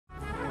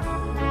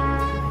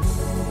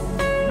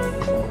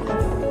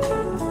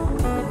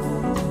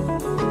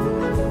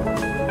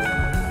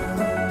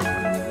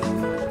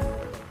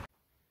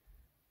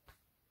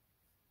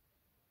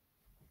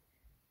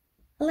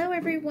Hello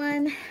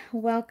everyone,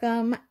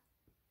 welcome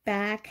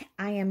back.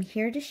 I am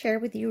here to share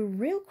with you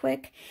real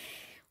quick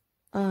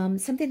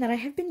something that I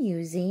have been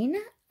using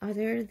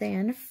other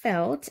than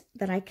felt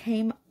that I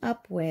came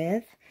up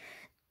with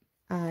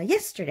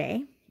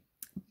yesterday.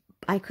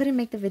 I couldn't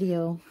make the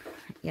video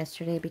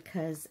yesterday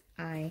because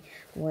I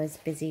was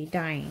busy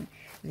dyeing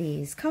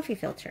these coffee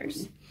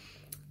filters.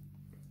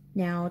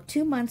 Now,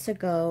 2 months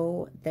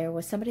ago, there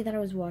was somebody that I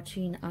was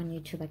watching on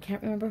YouTube. I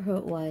can't remember who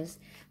it was,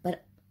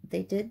 but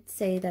they did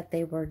say that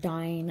they were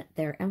dyeing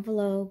their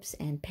envelopes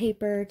and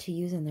paper to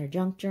use in their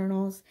junk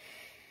journals.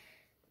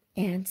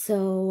 And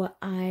so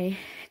I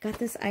got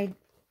this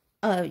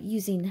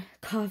using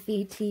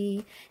coffee,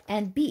 tea,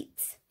 and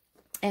beets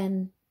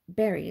and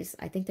berries.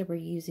 I think they were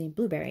using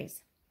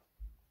blueberries.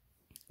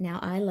 Now,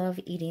 I love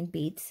eating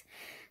beets.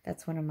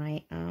 That's one of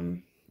my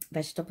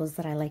vegetables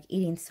that I like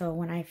eating. So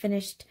when I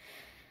finished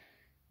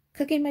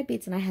cooking my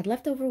beets and I had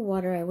leftover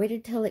water, I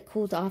waited till it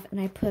cooled off and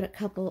I put a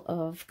couple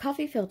of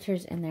coffee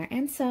filters in there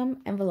and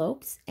some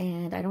envelopes.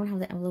 And I don't have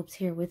the envelopes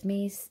here with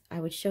me.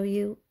 I would show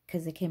you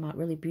because they came out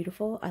really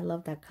beautiful. I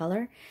love that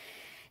color.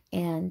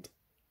 And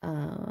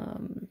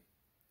I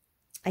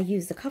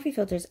used the coffee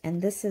filters,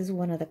 and this is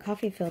one of the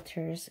coffee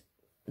filters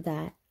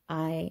that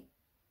I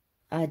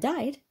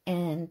dyed,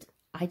 and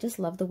I just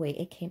love the way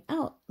it came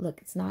out.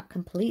 Look, it's not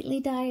completely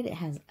dyed.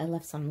 I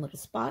left some little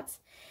spots.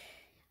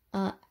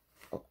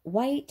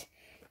 White,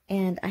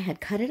 and I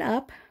had cut it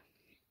up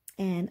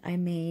and I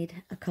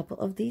made a couple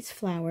of these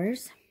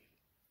flowers.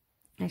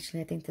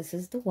 Actually, I think this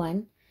is the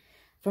one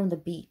from the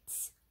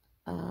beets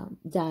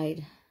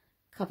dyed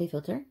coffee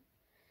filter,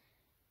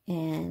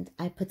 and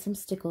I put some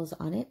stickles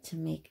on it to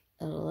make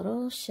a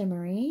little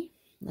shimmery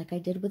like I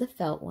did with the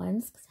felt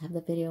ones, because I have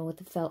the video with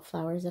the felt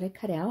flowers that I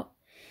cut out.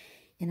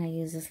 And I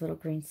use this little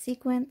green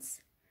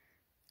sequence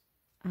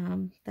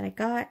that I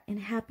got in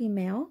Happy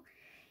Mail.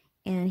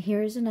 And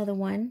here's another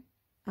one.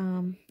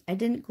 I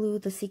didn't glue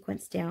the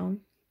sequence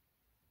down.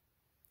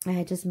 I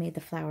had just made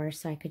the flowers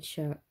so I could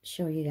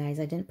show you guys.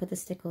 I didn't put the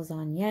stickles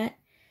on yet.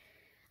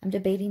 I'm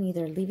debating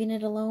either leaving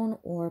it alone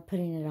or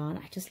putting it on.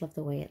 I just love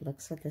the way it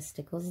looks with the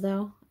stickles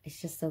though.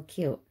 It's just so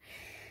cute.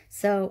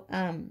 So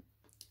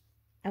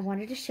I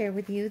wanted to share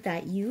with you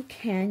that you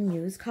can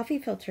use coffee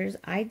filters.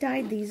 I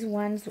dyed these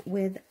ones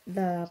with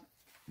the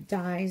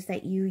dyes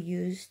that you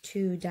use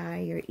to dye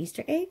your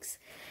Easter eggs.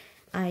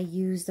 I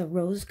use the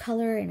rose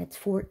color, and it's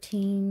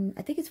 14,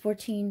 I think it's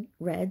 14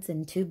 reds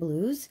and 2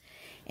 blues,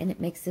 and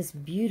it makes this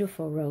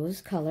beautiful rose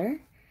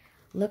color.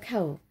 Look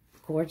how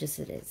gorgeous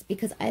it is,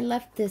 because I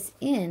left this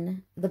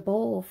in the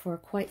bowl for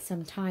quite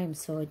some time,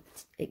 so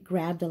it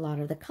grabbed a lot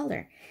of the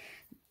color.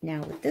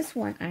 Now with this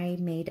one, I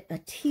made a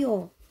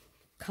teal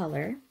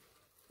color.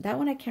 That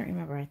one I can't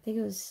remember. I think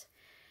it was,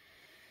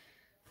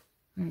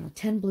 I don't know,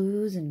 10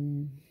 blues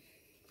and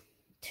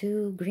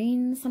 2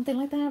 greens, something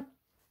like that.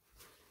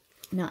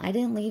 Now, I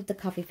didn't leave the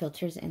coffee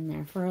filters in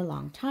there for a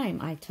long time.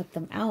 I took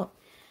them out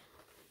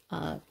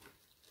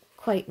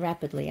quite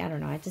rapidly. I don't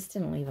know. I just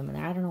didn't leave them in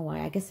there. I don't know why.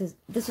 I guess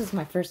this was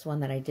my first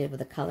one that I did with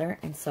the color.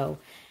 And so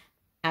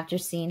after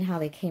seeing how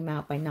they came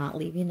out by not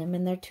leaving them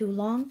in there too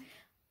long,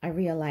 I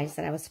realized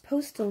that I was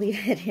supposed to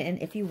leave it in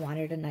if you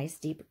wanted a nice,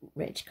 deep,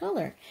 rich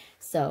color.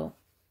 So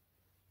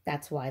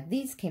that's why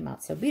these came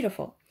out so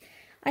beautiful.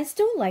 I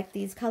still like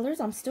these colors.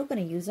 I'm still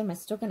going to use them. I'm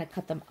still going to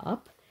cut them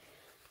up.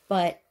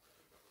 But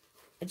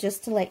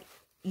just to let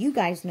you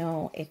guys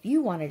know, if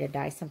you wanted to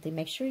dye something,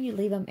 make sure you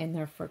leave them in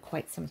there for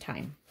quite some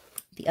time.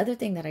 The other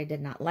thing that I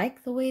did not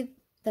like the way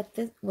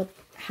that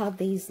how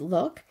these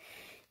look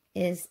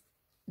is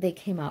they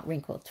came out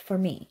wrinkled for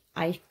me.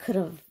 I could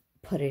have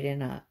put it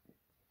in a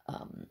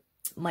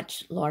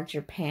much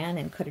larger pan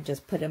and could have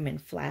just put them in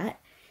flat.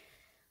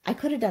 I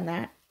could have done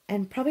that,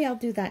 and probably I'll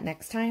do that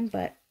next time,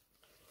 but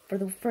for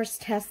the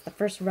first test, the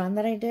first run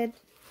that I did,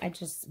 I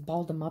just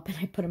balled them up and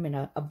I put them in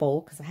a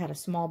bowl, because I had a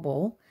small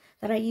bowl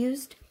that I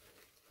used,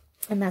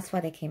 and that's why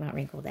they came out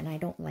wrinkled, and I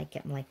don't like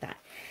them like that.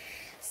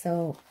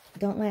 So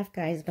don't laugh,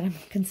 guys, but I'm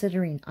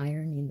considering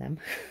ironing them.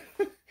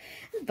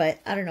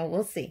 But I don't know,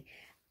 we'll see.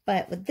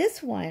 But with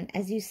this one,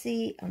 as you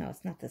see, oh no,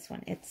 it's not this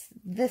one, it's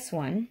this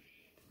one.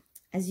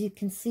 As you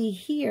can see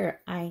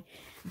here, I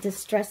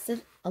distressed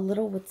it a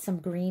little with some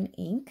green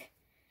ink,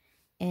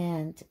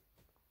 and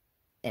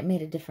it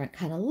made a different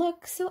kind of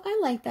look, so I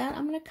like that.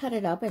 I'm going to cut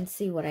it up and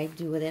see what I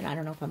do with it. I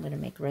don't know if I'm going to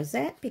make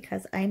rosette,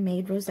 because I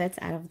made rosettes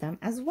out of them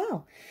as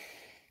well.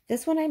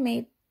 This one I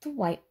made the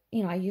white,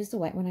 you know, I used the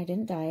white one. I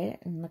didn't dye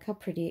it, and look how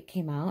pretty it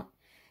came out.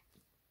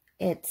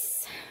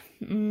 It's,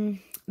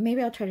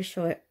 maybe I'll try to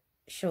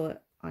show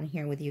it on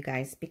here with you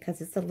guys, because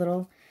it's a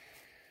little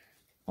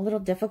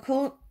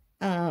difficult,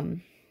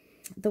 the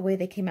way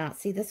they came out.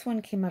 See, this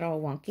one came out all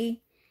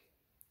wonky,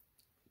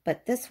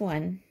 but this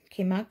one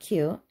came out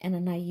cute, and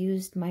then I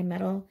used my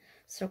metal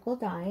circle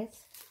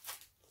dies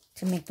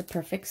to make the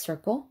perfect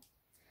circle.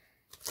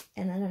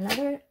 And then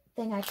another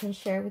thing I can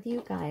share with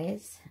you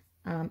guys,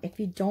 if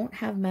you don't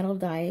have metal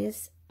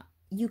dies,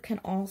 you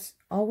can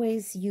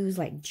always use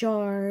like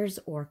jars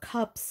or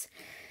cups.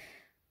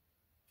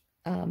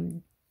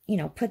 You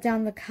know, put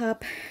down the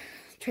cup,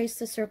 trace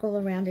the circle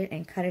around it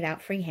and cut it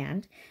out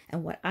freehand.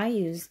 And what I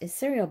use is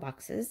cereal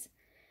boxes,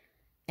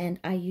 and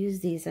I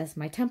use these as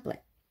my template,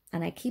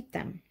 and I keep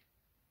them.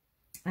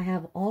 I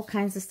have all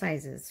kinds of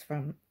sizes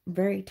from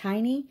very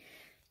tiny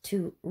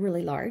to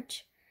really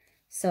large.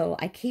 So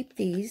I keep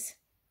these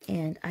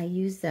and I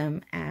use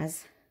them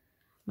as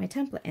my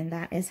template, and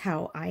that is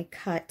how I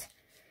cut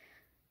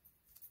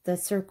the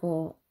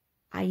circle.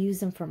 I use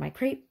them for my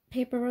crepe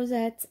paper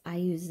rosettes. I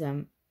use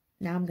them,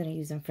 now I'm going to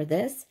use them for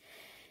this.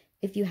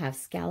 If you have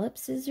scallop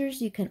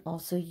scissors, you can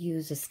also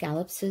use a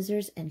scallop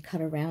scissors and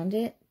cut around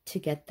it to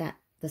get that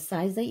the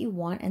size that you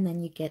want, and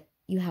then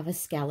you have a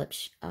scallop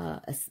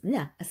a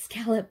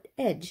scalloped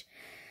edge.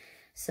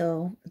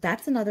 So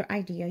that's another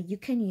idea you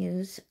can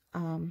use.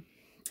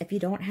 If you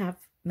don't have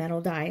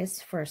metal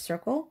dies for a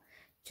circle,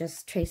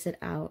 just trace it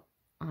out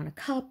on a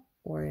cup,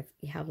 or if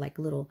you have like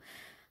little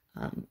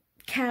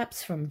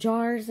caps from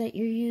jars that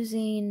you're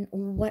using,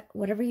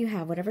 whatever you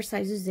have, whatever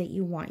sizes that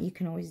you want, you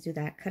can always do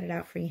that. Cut it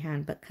out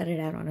freehand, but cut it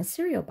out on a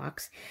cereal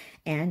box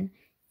and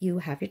you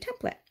have your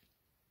template.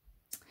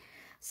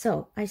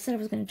 So I said I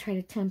was going to try to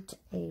attempt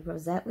a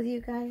rosette with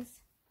you guys.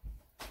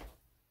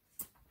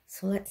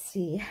 So let's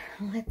see.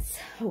 Let's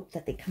hope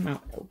that they come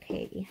out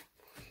okay.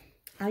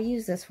 I'll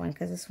use this one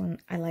because this one,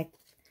 I like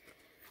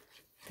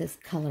this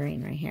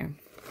coloring right here.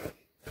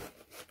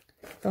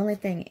 The only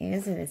thing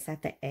is that it's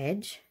at the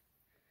edge.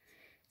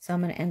 So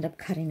I'm going to end up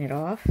cutting it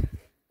off.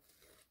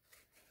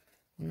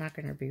 I'm not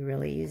going to be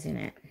really using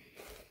it.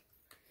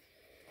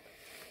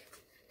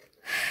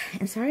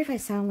 And sorry if I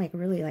sound like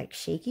really like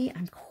shaky.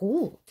 I'm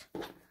cold.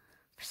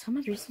 For some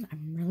odd reason,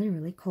 I'm really,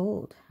 really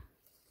cold.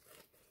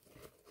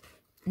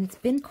 And it's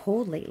been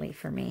cold lately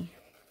for me.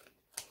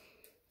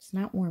 It's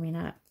not warming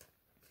up.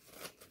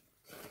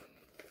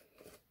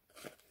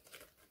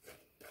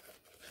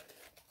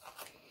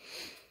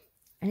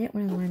 I didn't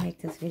really want to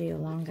make this video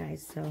long,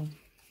 guys, so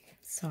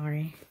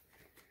sorry.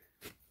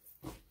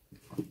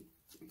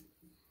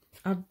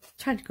 I'll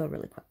try to go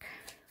really quick.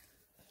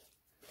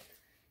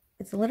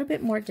 It's a little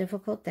bit more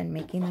difficult than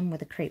making them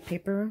with a crepe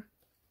paper,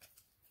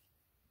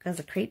 because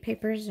the crepe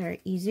papers are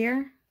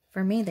easier.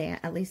 For me,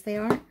 at least they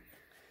are.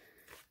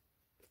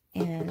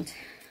 And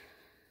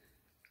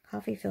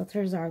coffee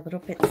filters are a little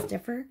bit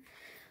stiffer,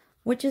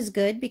 which is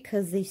good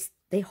because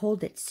they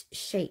hold its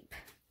shape.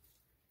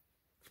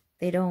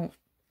 They don't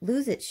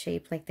lose its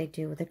shape like they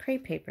do with a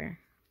crepe paper.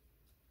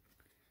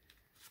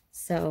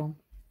 So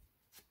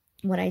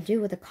what I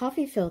do with a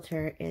coffee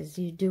filter is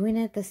you doing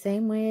it the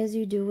same way as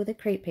you do with a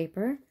crepe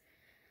paper.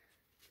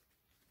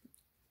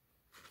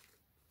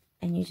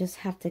 And you just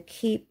have to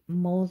keep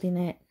molding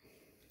it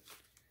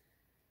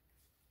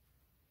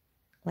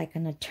like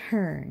on a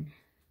turn.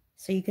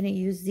 So you're going to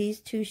use these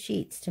two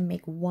sheets to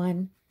make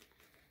one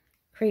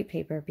crepe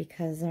paper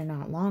because they're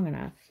not long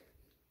enough.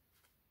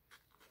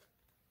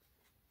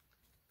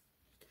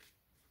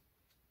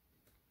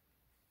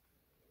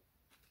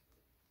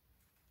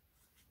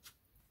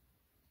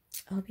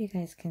 I hope you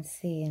guys can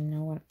see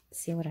and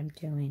see what I'm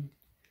doing.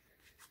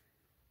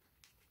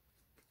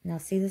 Now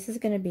see, this is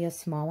going to be a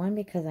small one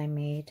because I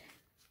made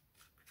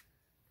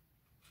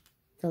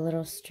the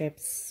little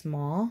strips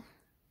small.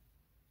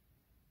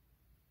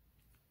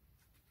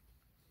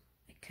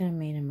 I could have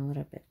made them a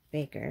little bit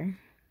bigger.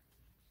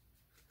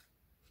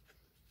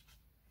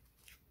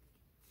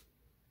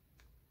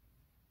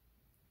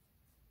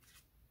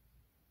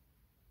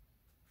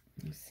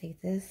 You see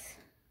this?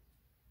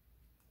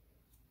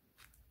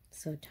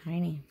 So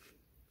tiny.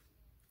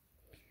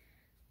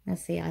 Now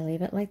see, I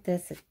leave it like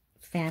this,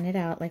 fan it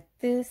out like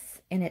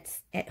this, and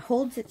it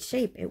holds its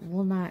shape. It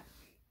will not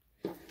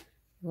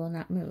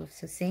move.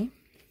 So see?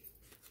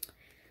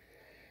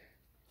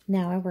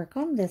 Now I work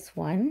on this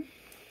one.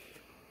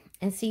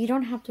 And see, you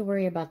don't have to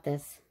worry about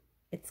this.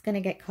 It's going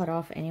to get cut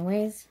off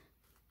anyways.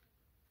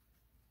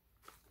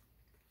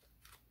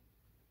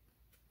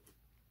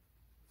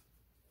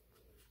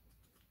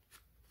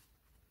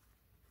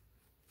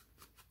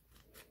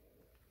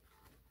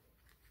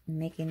 I'm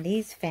making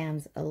these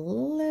fans a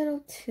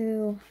little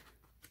too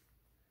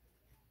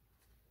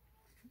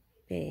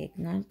big.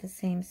 Not the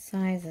same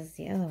size as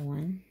the other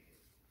one.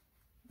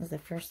 As the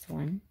first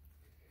one.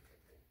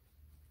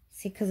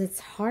 See, because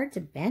it's hard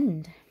to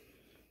bend.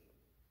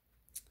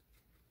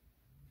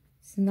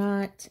 It's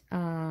not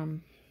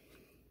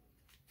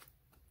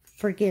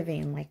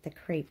forgiving like the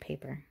crepe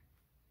paper.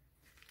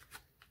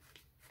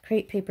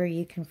 Crepe paper,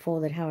 you can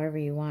fold it however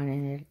you want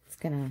and it's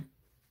gonna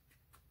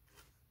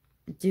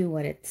do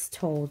what it's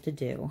told to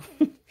do.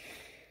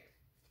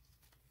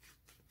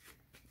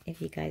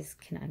 If you guys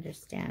can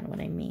understand what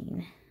I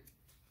mean.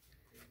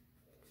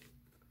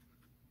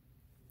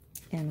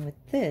 And with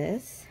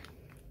this,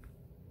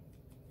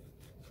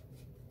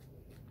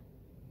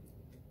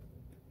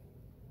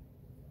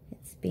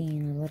 it's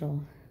being a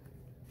little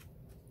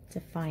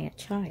defiant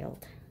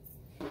child.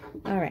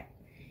 All right.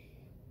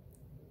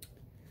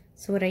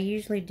 So what I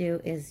usually do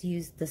is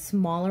use the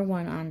smaller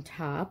one on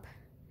top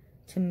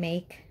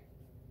to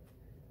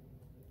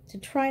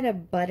try to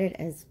butt it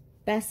as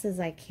best as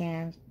I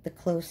can, the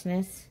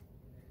closeness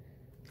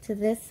to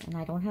this, and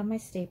I don't have my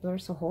stapler,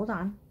 so hold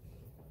on.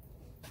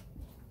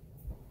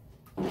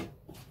 I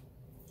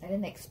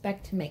didn't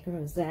expect to make a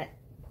rosette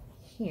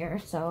here,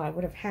 so I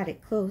would have had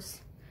it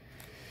close.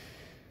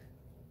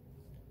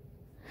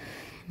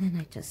 And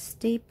then I just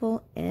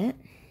staple it.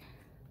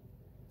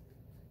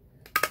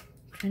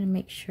 Trying to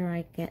make sure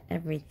I get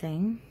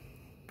everything.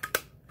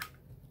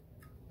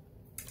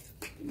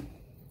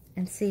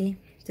 And see,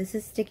 this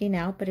is sticking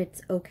out, but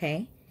it's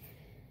okay,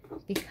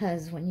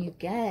 because when you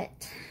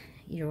get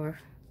your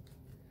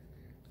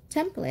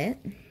template,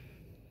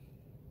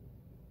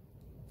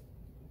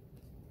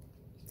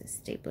 the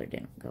stapler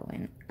didn't go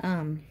in.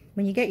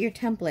 When you get your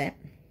template,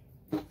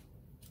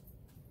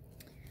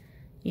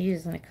 you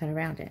just want to cut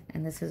around it,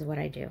 and this is what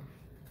I do.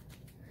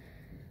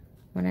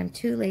 When I'm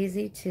too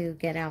lazy to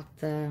get out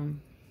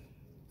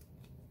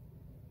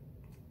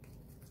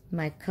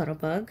my cuddle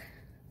bug,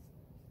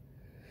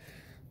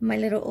 my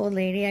little old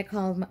lady, I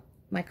call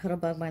my cuddle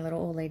bug my little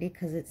old lady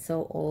because it's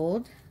so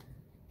old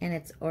and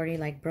it's already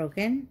like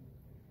broken,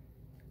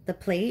 the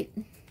plate,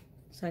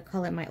 so I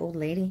call it my old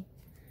lady,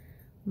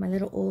 my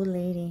little old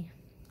lady,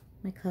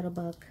 my cuddle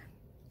bug,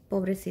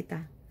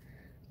 pobrecita,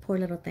 poor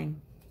little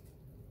thing.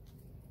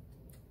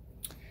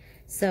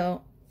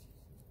 So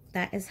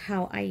that is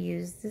how I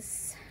use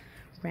this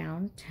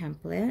round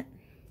template.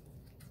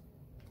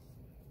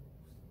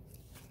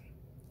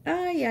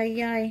 Ay,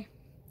 ay, ay.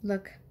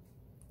 Look,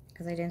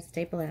 because I didn't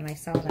staple it and I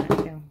saw that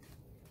too.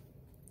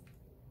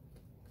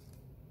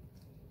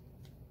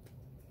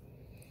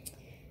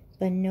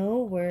 But no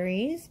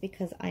worries,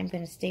 because I'm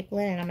going to staple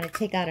it, and I'm going to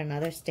take out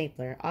another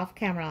stapler. Off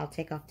camera, I'll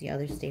take off the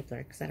other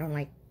stapler because I don't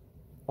like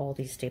all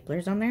these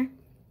staplers on there.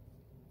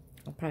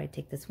 I'll probably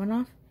take this one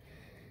off.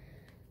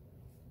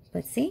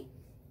 But see?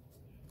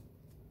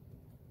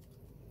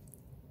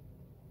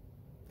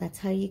 That's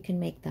how you can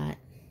make that.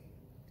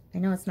 I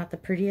know it's not the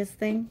prettiest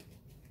thing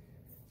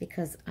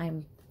because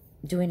I'm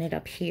doing it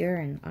up here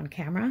and on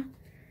camera,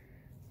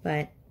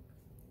 but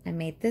I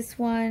made this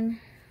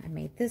one, I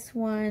made this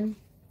one,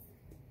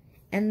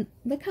 and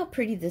look how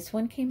pretty this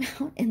one came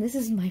out. And this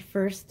is my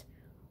first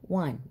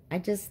one. I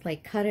just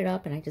like cut it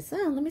up and I just,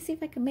 oh, let me see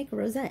if I can make a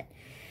rosette.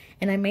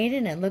 And I made it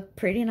and it looked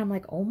pretty, and I'm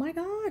like, oh my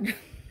God.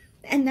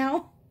 And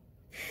now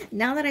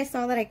that I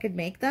saw that I could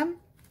make them,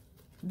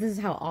 this is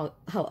how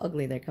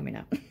ugly they're coming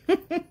out.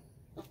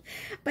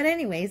 But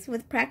anyways,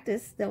 with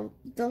practice, they'll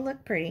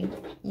look pretty,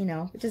 you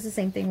know. Just the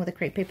same thing with the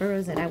crepe paper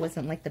rosette. I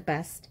wasn't like the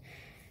best,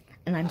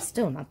 and I'm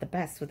still not the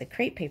best with the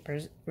crepe paper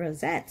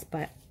rosettes,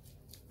 but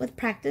with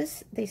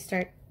practice, they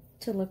start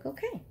to look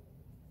okay.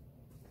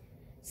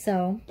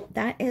 So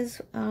that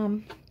is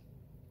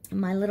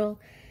my little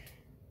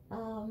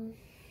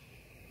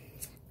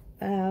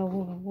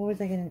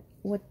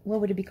what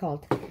would it be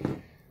called?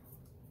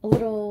 A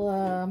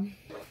little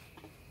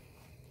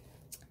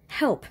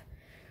help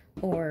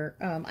or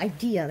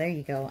idea. There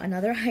you go.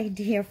 Another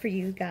idea for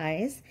you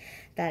guys,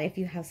 that if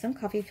you have some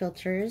coffee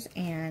filters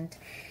and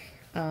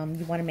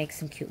you want to make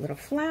some cute little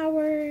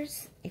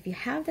flowers, if you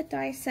have the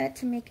die set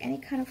to make any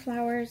kind of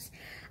flowers,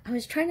 I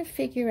was trying to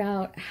figure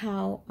out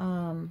how,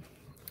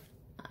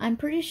 I'm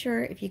pretty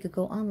sure if you could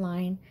go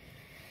online,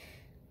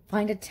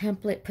 find a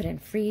template, put in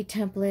free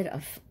template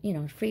of, you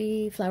know,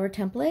 free flower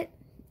template.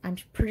 I'm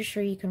pretty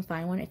sure you can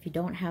find one if you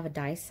don't have a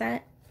die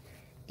set,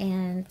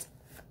 and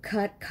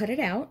cut it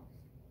out,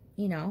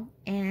 you know,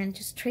 and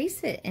just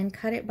trace it and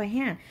cut it by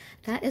hand.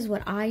 That is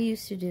what I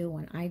used to do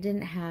when I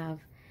didn't have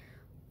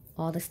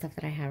all the stuff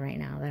that I have right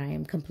now, that I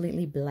am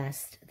completely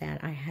blessed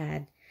that I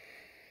had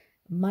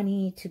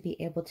money to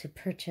be able to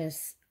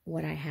purchase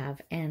what I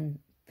have. And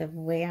the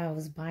way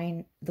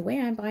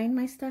I'm buying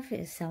my stuff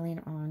is selling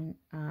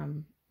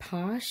on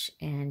Posh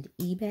and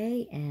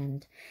eBay,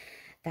 and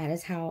that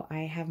is how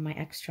I have my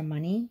extra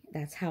money.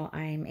 That's how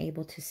I'm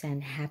able to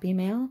send Happy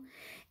Mail.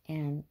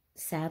 And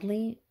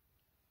sadly,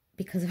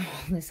 because of all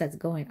this that's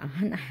going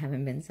on, I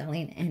haven't been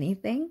selling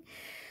anything.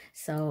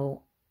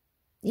 So,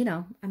 you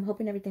know, I'm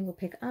hoping everything will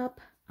pick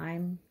up.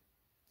 I'm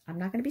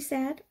not going to be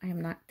sad. I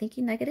am not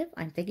thinking negative.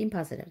 I'm thinking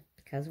positive,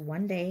 because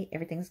one day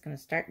everything's going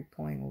to start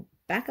going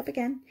back up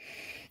again,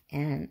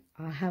 and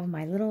I'll have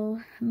my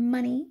little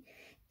money,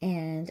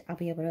 and I'll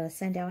be able to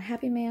send out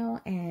Happy Mail,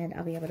 and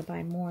I'll be able to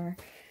buy more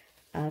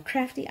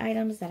crafty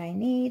items that I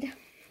need.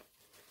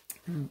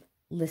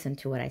 Listen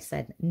to what I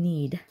said,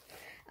 need.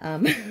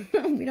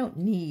 We don't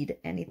need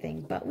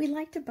anything, but we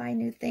like to buy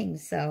new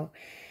things, so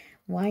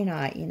why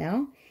not, you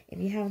know? If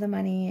you have the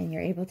money and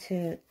you're able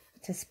to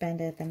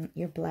spend it, then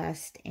you're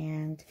blessed,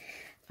 and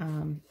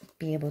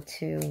be able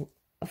to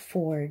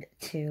afford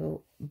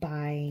to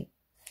buy,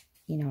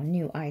 you know,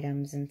 new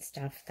items and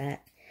stuff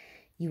that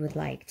you would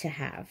like to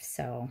have.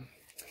 So,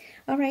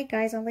 all right,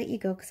 guys, I'll let you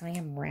go because I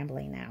am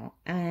rambling now.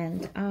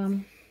 And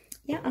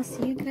yeah, I'll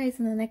see you guys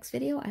in the next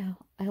video.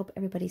 I hope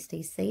everybody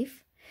stays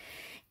safe.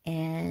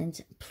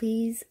 And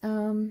please,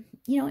 you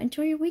know,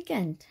 enjoy your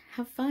weekend.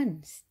 Have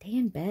fun. Stay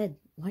in bed.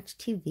 Watch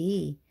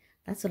TV.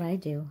 That's what I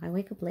do. I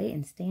wake up late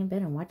and stay in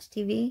bed and watch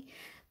TV.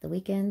 The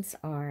weekends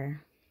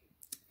are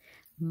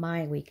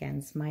my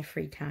weekends, my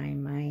free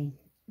time, my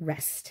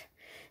rest.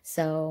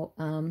 So,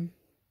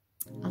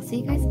 I'll see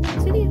you guys in the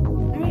next video.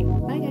 All right,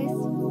 bye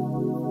guys.